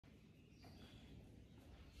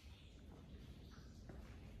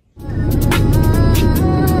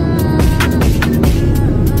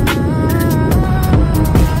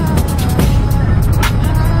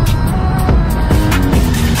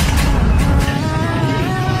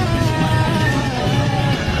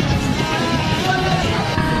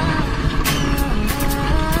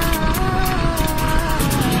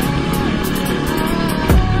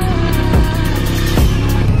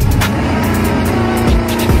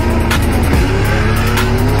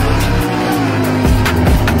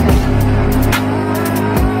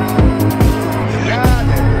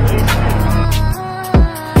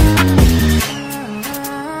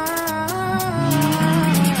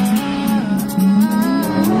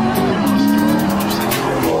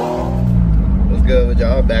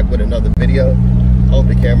back with another video. Hope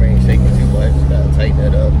the camera ain't shaking too much. Gotta tighten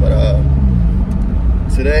it up. But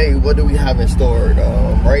today, what do we have in store?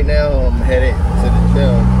 Right now, I'm headed to the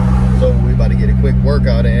gym, so we about to get a quick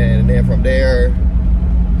workout in, and then from there,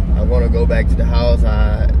 I want to go back to the house.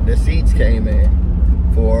 The seats came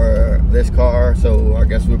in for this car, so I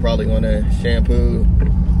guess we're probably gonna shampoo,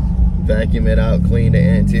 vacuum it out, clean the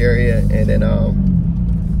interior, and then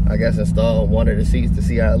I guess install one of the seats to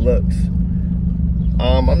see how it looks.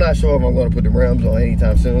 I'm not sure if I'm going to put the rims on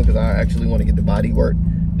anytime soon, because I actually want to get the body work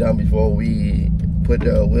done before we put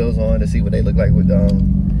the wheels on to see what they look like with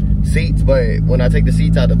seats. But when I take the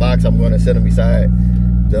seats out the box, I'm going to set them beside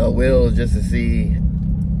the wheels just to see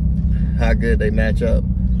how good they match up.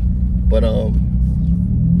 But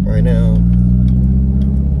right now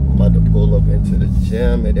I'm about to pull up into the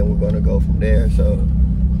gym, and then we're going to go from there. So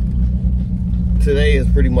today is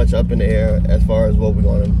pretty much up in the air as far as what we're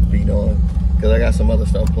going to be doing, because I got some other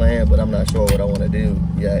stuff planned, but I'm not sure what I want to do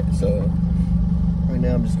yet. So right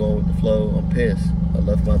now I'm just going with the flow. I'm pissed. I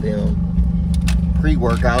left my damn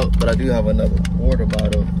pre-workout, but I do have another water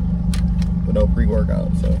bottle with no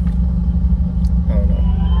pre-workout, so I don't know.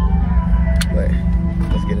 But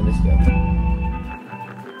let's get in this gym.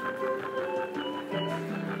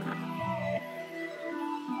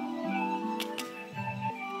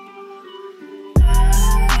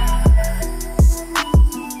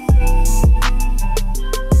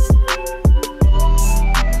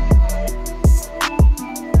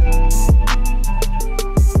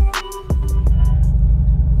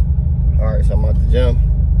 Gym.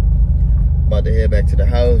 About to head back to the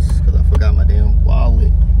house because I forgot my damn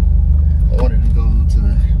wallet. I wanted to go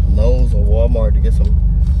to Lowe's or Walmart to get some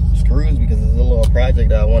screws, because there's a little project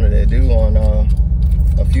that I wanted to do on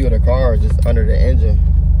a few of the cars just under the engine.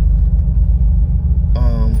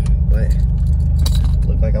 But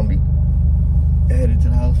look like I'm headed to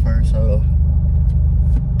the house first, so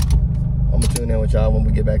I'm gonna tune in with y'all when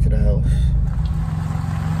we get back to the house.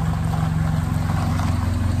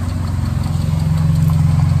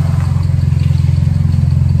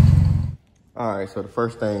 All right, so the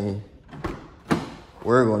first thing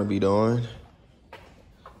we're gonna be doing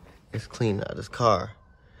is cleaning out this car.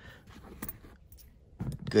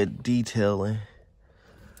 Good detailing.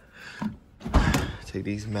 Take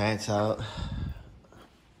these mats out.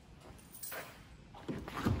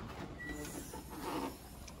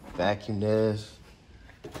 Vacuum this.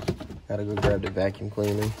 Gotta go grab the vacuum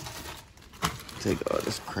cleaner. Take all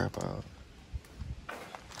this crap out.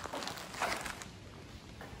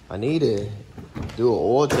 I need to do an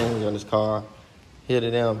oil change on this car. Hear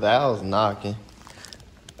the damn valves knocking.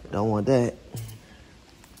 Don't want that.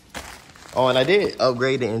 Oh, and I did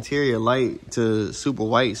upgrade the interior light to super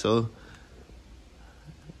white, so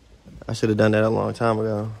I should have done that a long time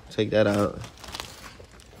ago. Take that out.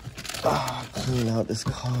 Clean out this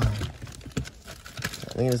car.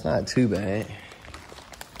 I think it's not too bad.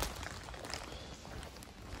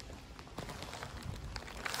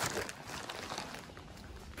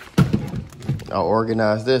 I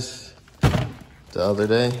organized this the other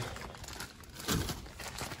day.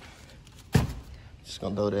 Just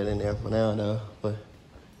gonna throw that in there for now though, but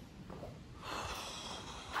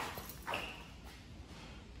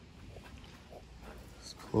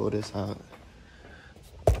let's pull this out.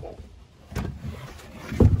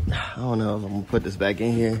 I don't know if I'm gonna put this back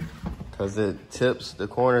in here because the tips, the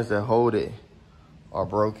corners that hold it are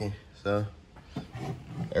broken. So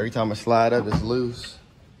every time I slide up, it's loose.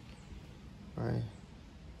 Right,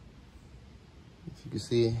 as you can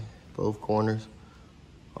see, both corners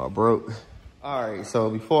are broke. All right,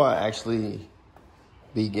 so before I actually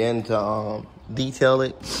begin to detail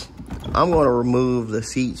it, I'm gonna remove the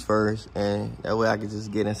seats first, and that way I can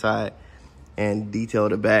just get inside and detail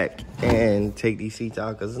the back and take these seats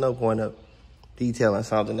out, because there's no point of detailing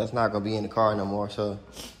something that's not gonna be in the car no more. So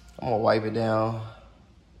I'm gonna wipe it down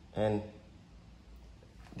and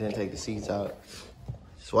then take the seats out.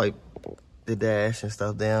 Swipe the dash and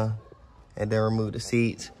stuff down, and then remove the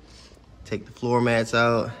seats, take the floor mats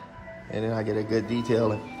out, and then I get a good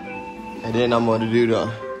detailing. And then I'm gonna do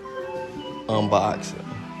the unbox,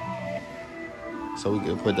 so we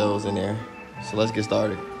can put those in there. So let's get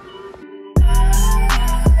started.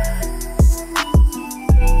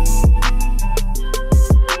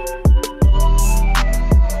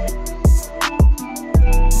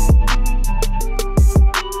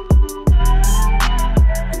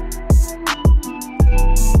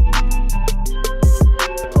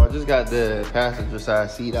 Got the passenger side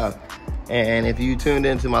seat out, and if you tuned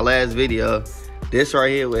into my last video, this right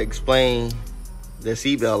here would explain the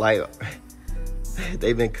seatbelt light.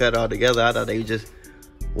 They've been cut all together. I thought they just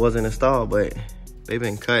wasn't installed, but They've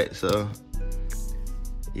been cut, so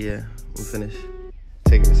yeah, we finished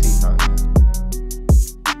taking the seats out now.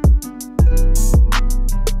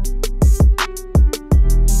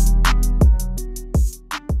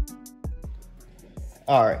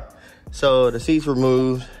 All right, so the seats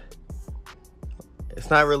removed. It's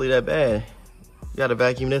not really that bad. You gotta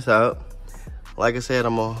vacuum this out. Like I said,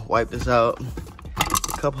 I'm gonna wipe this out.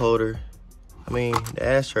 The cup holder, the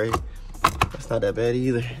ashtray, that's not that bad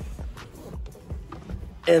either.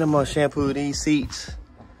 And I'm gonna shampoo these seats,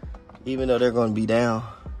 even though they're gonna be down.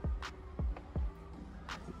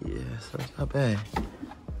 Yeah, so it's not bad.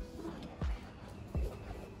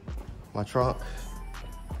 My trunk,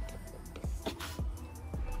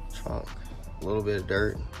 a little bit of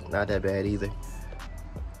dirt, not that bad either.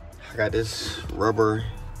 I got this rubber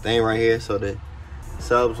thing right here so the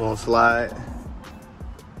subs won't slide.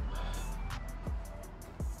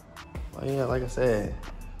 But yeah, like I said,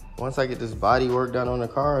 once I get this body work done on the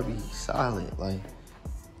car, it'll be solid. Like,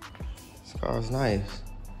 this car is nice.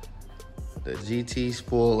 The GT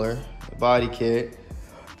spoiler, the body kit.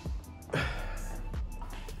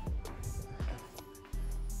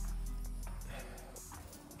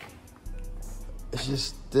 It's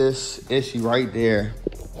just this issue right there.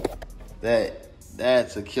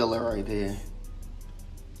 That's a killer right there.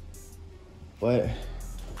 But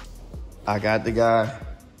I got the guy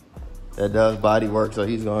that does body work, so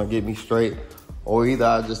he's gonna get me straight. Or either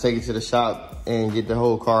I'll just take it to the shop and get the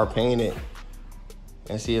whole car painted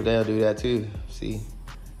and see if they'll do that too. See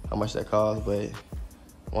how much that costs. But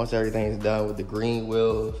once everything's done with the green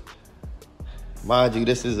wheels, mind you,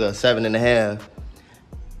 this is a 7.5.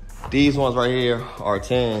 These ones right here are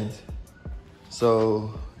 10s.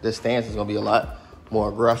 So this stance is gonna be a lot more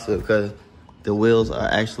aggressive because the wheels are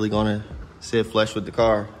actually gonna sit flush with the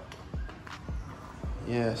car.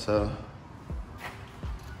 Yeah, so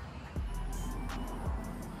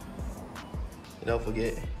don't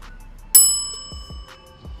forget.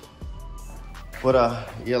 But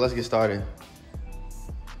yeah, let's get started.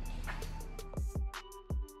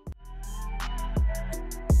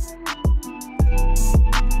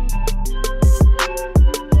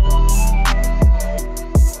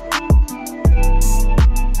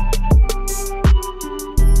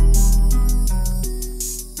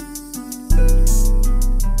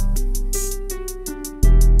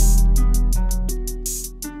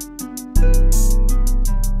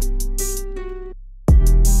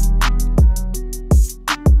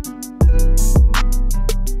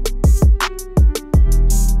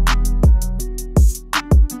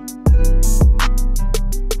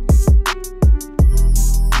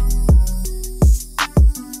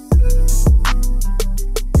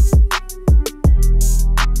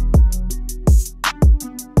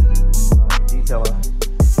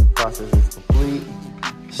 Process is complete.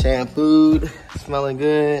 Shampooed, smelling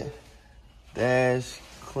good. Dash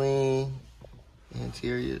clean.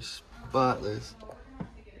 Interior spotless.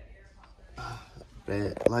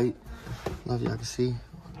 Bad light. I don't know if y'all can see.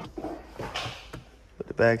 With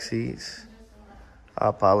the back seats. I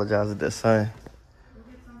apologize with the sun.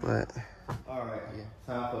 But alright, yeah.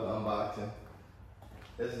 Time for the unboxing.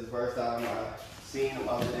 This is the first time I've seen them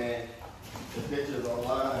other than the pictures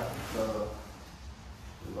online. So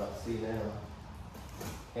we're about to see now.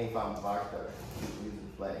 Can't find my box cutter. Using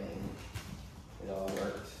the flat hand. It all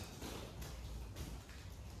works.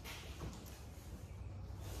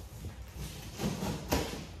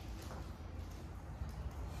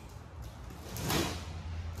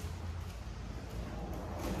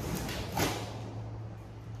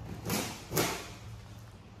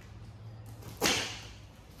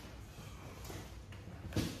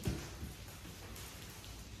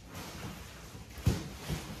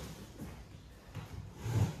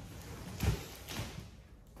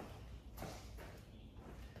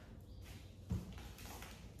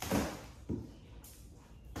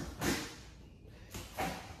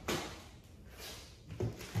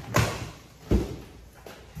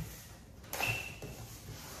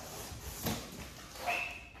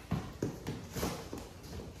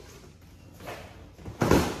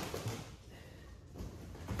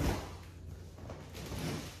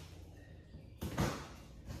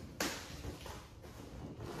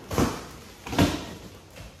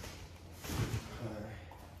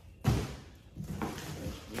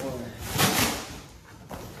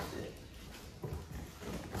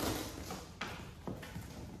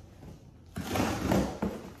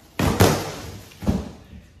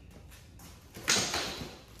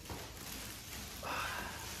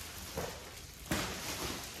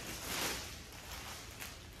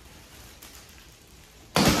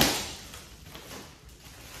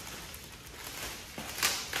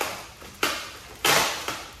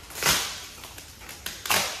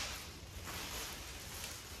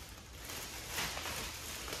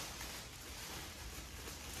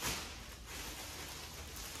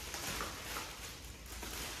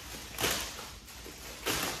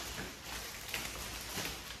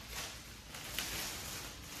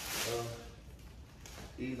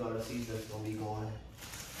 all the seats that's gonna be going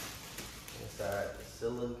inside the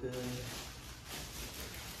silicone.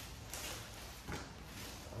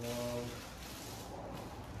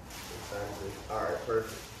 All right,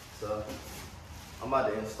 perfect. So I'm about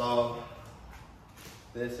to install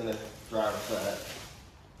this in the driver's side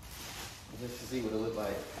just to see what it looks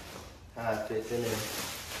like, how it fits in there.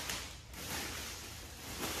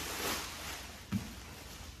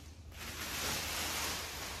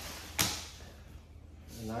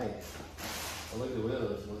 Nice. Oh, look at the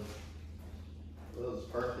wheels. The wheels is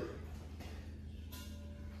perfect.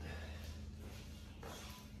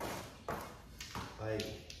 Like,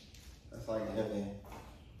 that's like having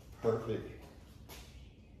perfect.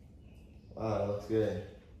 Wow, that looks good.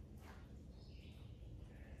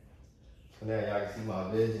 So now y'all can see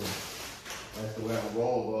my vision. That's the way I'm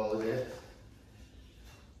going with all of this.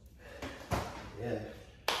 Yeah.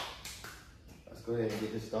 Let's go ahead and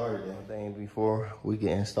get this started then. Thing before we can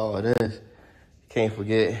install this. Can't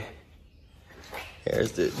forget,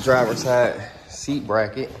 here's the driver's side seat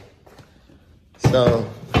bracket. So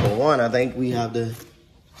for one, I think we have to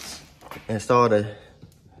install the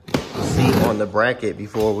seat on the bracket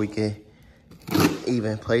before we can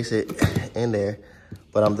even place it in there.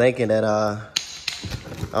 But I'm thinking that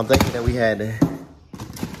we had to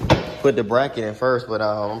put the bracket in first, but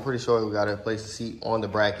I'm pretty sure we gotta place the seat on the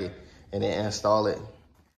bracket and then install it.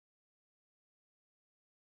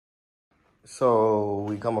 So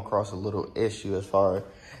we come across a little issue as far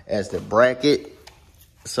as the bracket.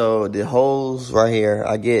 So the holes right here,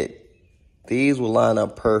 I get these will line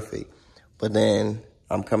up perfect, but then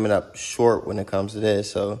I'm coming up short when it comes to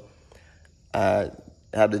this. So I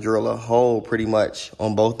have to drill a hole pretty much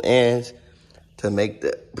on both ends to make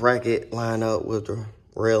the bracket line up with the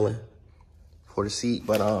railing for the seat.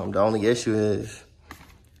 But the only issue is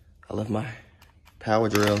I left my power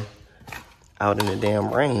drill out in the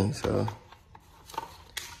damn rain. So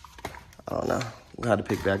I don't know. We'll have to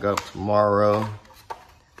pick back up tomorrow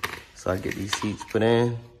so I get these seats put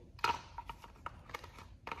in.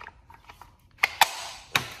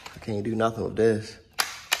 I can't do nothing with this.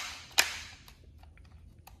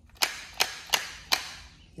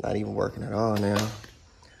 Not even working at all now. I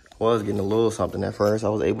was getting a little something at first. I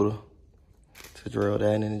was able to drill that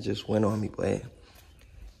and it just went on me. But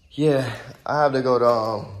yeah, I have to go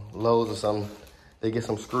to Lowe's or something. They get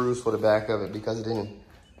some screws for the back of it because it didn't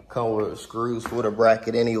come with screws for the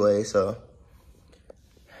bracket anyway. So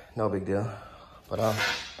no big deal. But I'll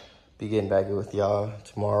be getting back with y'all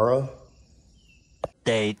tomorrow.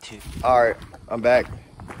 Day 2. All right, I'm back.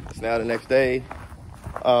 It's now the next day.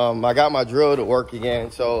 I got my drill to work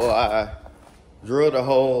again, so I drilled a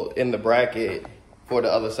hole in the bracket for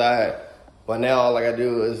the other side. But now all I gotta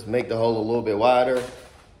do is make the hole a little bit wider,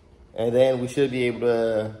 and then we should be able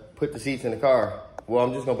to put the seats in the car. Well,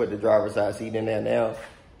 I'm just gonna put the driver's side seat in there now,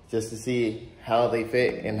 just to see how they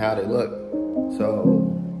fit and how they look. So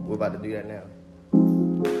we're about to do that now.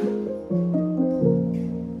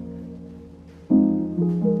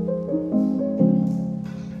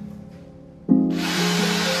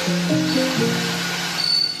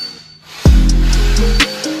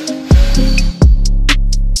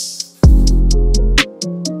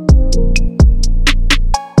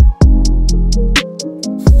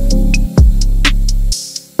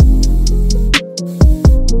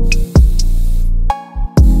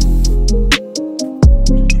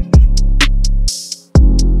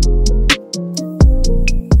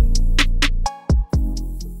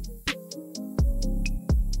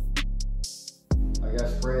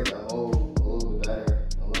 Spread the hole a little bit better,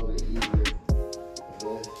 a little bit easier.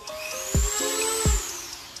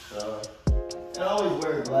 So, I always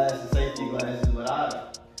wear glasses, safety glasses, but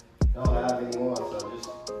I don't have any more, so just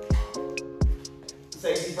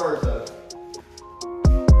safety first though.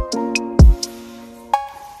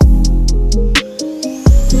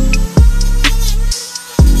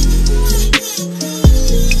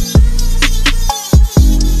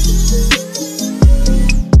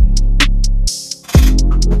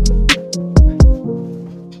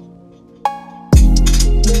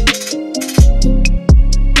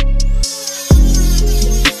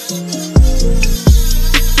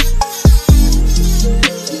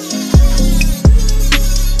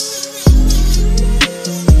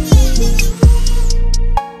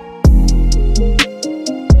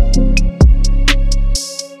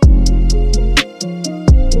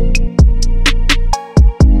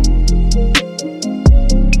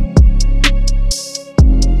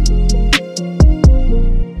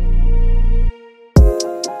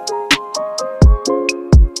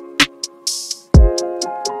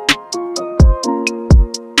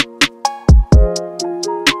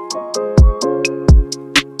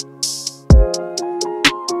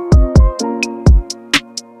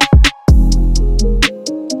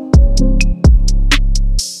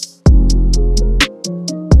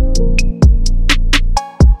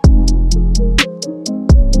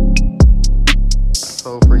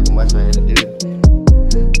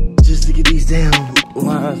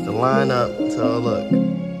 lines to line up. So look,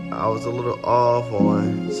 I was a little off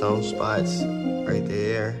on some spots right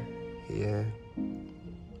there, here.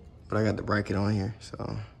 But I got the bracket on here,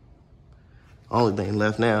 so only thing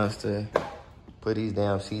left now is to put these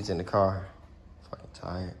damn seats in the car. Fucking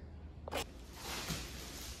tired.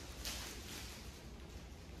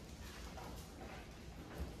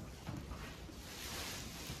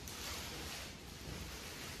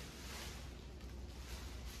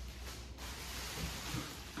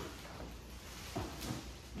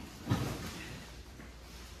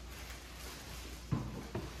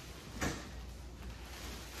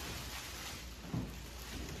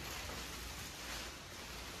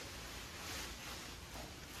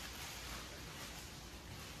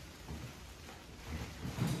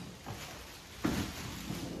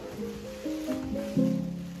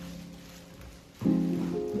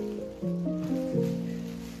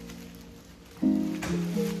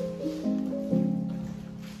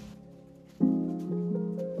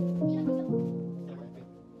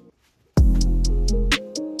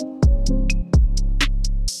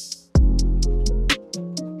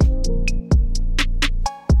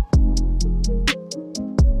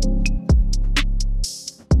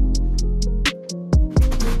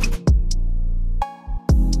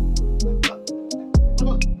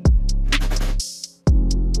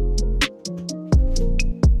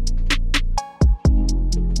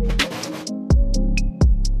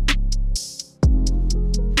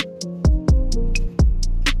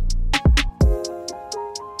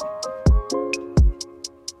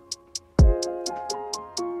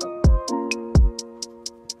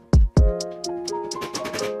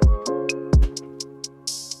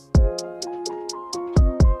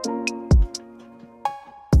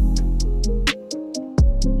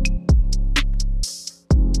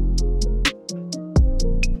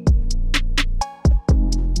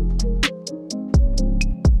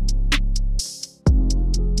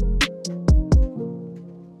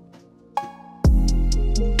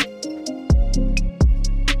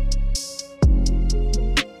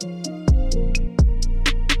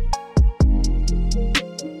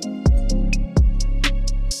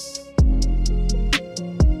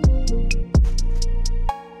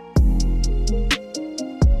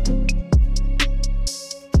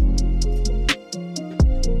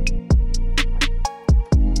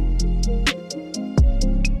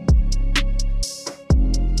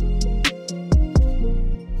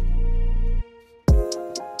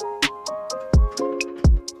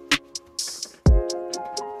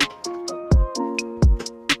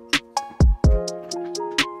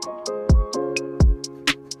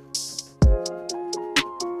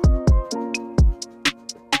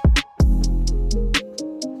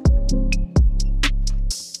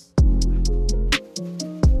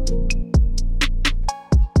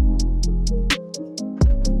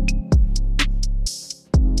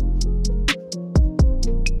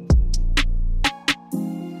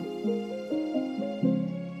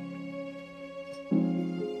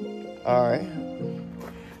 All right,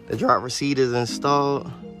 the driver's seat is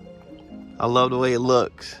installed. I love the way it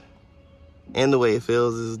looks and the way it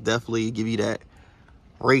feels. Is definitely give you that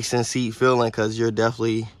racing seat feeling because you're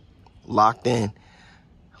definitely locked in.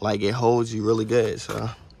 Like, it holds you really good. So,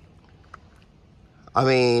 I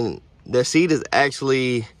mean, the seat is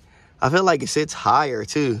actually, I feel like it sits higher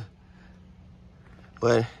too,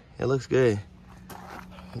 but it looks good.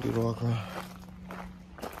 Do the walk around.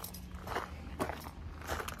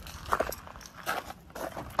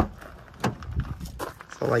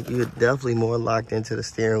 So like you're definitely more locked into the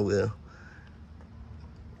steering wheel,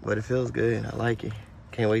 but it feels good. I like it.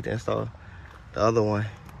 Can't wait to install the other one.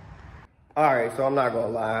 All right, so I'm not gonna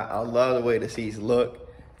lie, I love the way the seats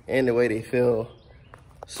look and the way they feel.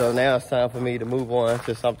 So now it's time for me to move on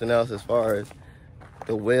to something else as far as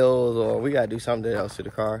the wheels, or we gotta do something else to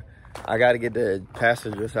the car. I gotta get the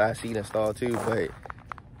passenger side seat installed too, but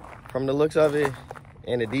from the looks of it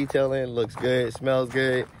and the detailing, it looks good, it smells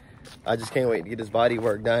good. I just can't wait to get this body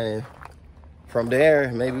work done. And from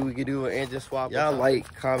there, maybe we could do an engine swap. Y'all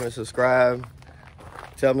like, comment, subscribe.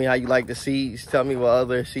 Tell me how you like the seats. Tell me what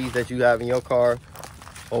other seats that you have in your car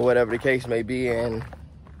or whatever the case may be. And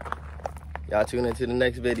y'all tune into the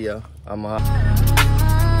next video. I'm out.